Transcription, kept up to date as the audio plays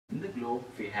globe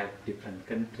we have different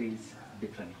countries,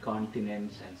 different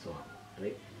continents and so on,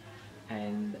 right?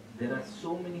 And there are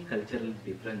so many cultural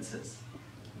differences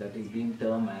that is being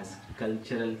termed as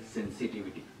cultural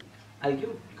sensitivity. I'll give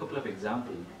a couple of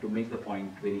examples to make the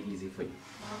point very easy for you.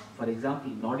 For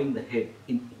example, nodding the head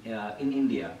in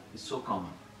India is so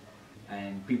common,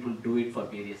 and people do it for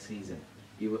various reasons,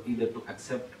 either to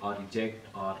accept or reject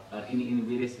or in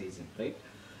various reasons, right?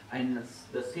 And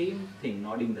the same thing,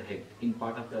 nodding the head in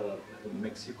part of the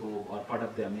Mexico or part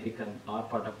of the American or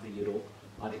part of the Europe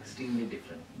are extremely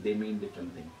different. They mean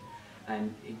different things.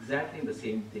 And exactly the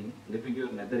same thing, let me give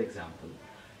another example.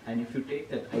 And if you take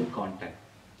that eye contact,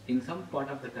 in some part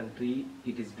of the country,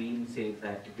 it is being said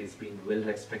that it is being well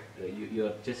respected. You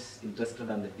are just interested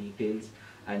on the details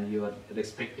and you are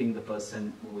respecting the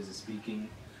person who is speaking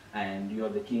and you are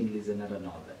the keen listener and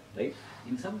all that, right?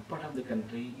 In some part of the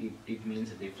country, it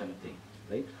means a different thing,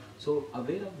 right? So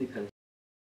aware of the culture